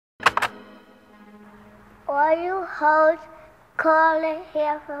All you hoes calling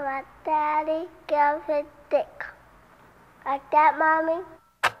here for my daddy, give his dick. Like that, mommy?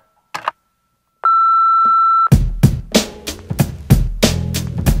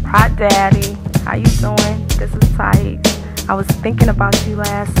 Hi, Daddy. How you doing? This is Thais. I was thinking about you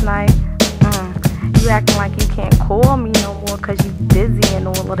last night. You acting like you can't call me no more because you busy and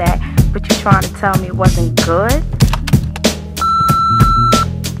all of that, but you trying to tell me it wasn't good?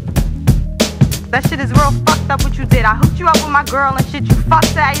 That shit is real fucked up what you did. I hooked you up with my girl and shit. You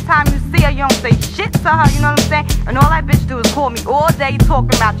fucked her. Every time you see her, you don't say shit to her, you know what I'm saying? And all that bitch do is call me all day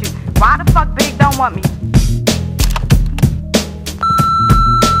talking about you. Why the fuck Big don't want me?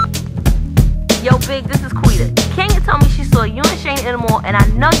 Yo, Big, this is Quita. Kenya told me she saw you and Shane anymore, and I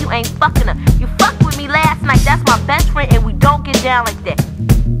know you ain't fucking her. You fucked with me last night. That's my best friend, and we don't get down like that.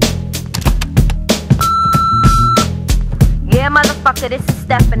 Yeah, motherfucker, this is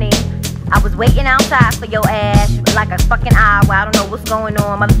Stephanie. I was waiting outside for your ass like a fucking hour. I don't know what's going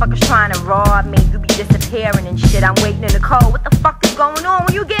on. Motherfuckers trying to rob me. You be disappearing and shit. I'm waiting in the cold. What the fuck is going on?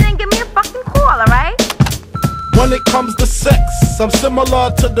 When you get in, give me a fucking call, alright? When it comes to sex, I'm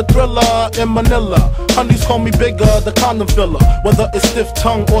similar to the Thriller in Manila. Honeys call me bigger, the condom filler. Whether it's stiff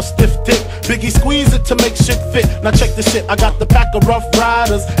tongue or stiff dick, Biggie squeeze it to make shit fit. Now check this shit, I got the pack of Rough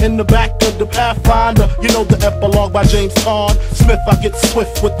Riders in the back of the Pathfinder. You know the epilogue by James Todd Smith. I get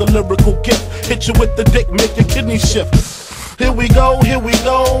swift with the lyrical gift. Hit you with the dick, make your kidney shift. Here we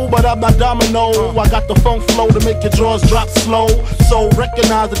go, but I'm not domino. I got the funk flow to make your drawers drop slow. So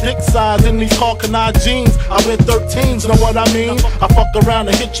recognize the dick size in these Hawk-and-I jeans. I wear 13s, know what I mean? I fuck around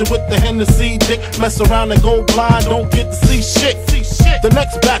and hit you with the Hennessy dick. Mess around and go blind, don't get to see shit. The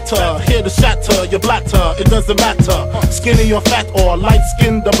next batter, here to shatter your blatter, it doesn't matter. Skinny or fat or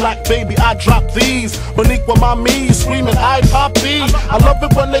light-skinned or black, baby, I drop these. Boniqua mommy, screaming, I poppy. I love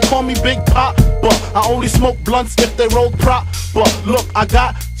it when they call me Big Pop, but I only smoke blunts if they roll prop. But look, I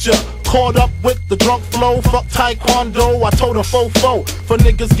got ya caught up with the drunk flow. Fuck taekwondo, I told her fofo. For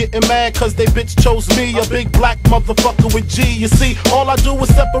niggas getting mad cause they bitch chose me, a big black motherfucker with G. You see, all I do is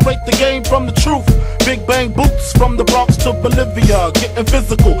separate the game from the truth. Big bang boots from the Bronx to Bolivia, getting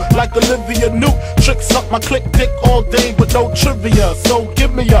physical like Olivia Newt. Tricks up my click dick all day with no trivia. So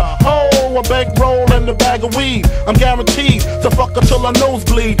give me a hoe, a bankroll and a bag of weed. I'm guaranteed to fuck her till her nose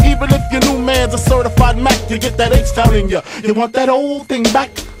bleed. Even if your new man's a certified Mac, you get that H-Town in ya. You want that old thing back?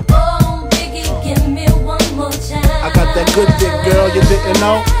 Oh, Biggie, give me one more time. I got that good dick, girl, you didn't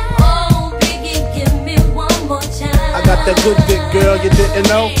know. Oh, Biggie, give me one more time. I got that good dick, girl, you didn't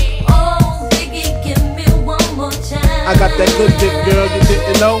know. Oh, Biggie, give me one more time. I got that good dick, girl, you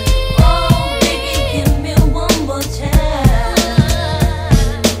didn't know. Oh, Biggie, give me one more time.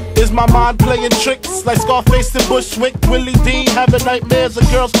 Is my mind playing tricks like Scarface and Bushwick? Willie D having nightmares of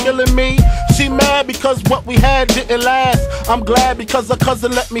girls killing me. She mad because what we had didn't last. I'm glad because her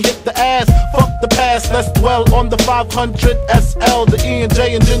cousin let me hit the ass. Fuck the past, let's dwell on the 500 SL, the E and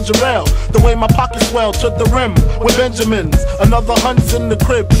J and Ginger Ale. The way my pockets swell to the rim with Benjamins. Another hunt's in the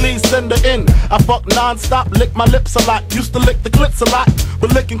crib, please send her in. I fuck non-stop, lick my lips a lot. Used to lick the clits a lot,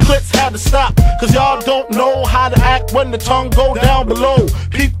 but licking clits had to stop. Cause y'all don't know how to act when the tongue go down below.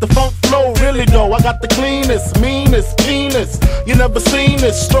 Peep the funk flow, really though. I got the cleanest, meanest penis. You never seen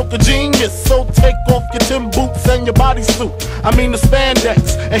this, stroke of genius. So take off your Tim boots and your bodysuit. I mean the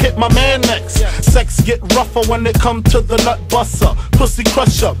spandex, and hit my man next. Sex get rougher when it come to the nut buster. Pussy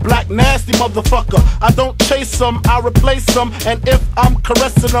crusher, black nasty motherfucker. I don't chase them, I replace them. And if I'm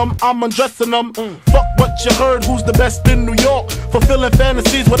caressing them, I'm undressing them. Fuck what you heard, who's the best in New York? Fulfilling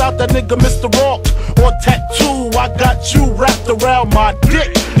fantasies without that nigga Mr. Rock. Or tattoo, I got you wrapped around my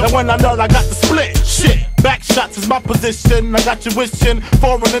dick. And when I nut, I got the split. Shit, back shots is my position. I got you wishing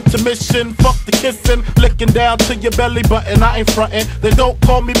for an intermission. Fuck the kissing, licking down to your belly button. I ain't frontin'. They don't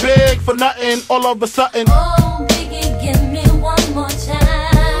call me big for nothing. All of a sudden. Oh,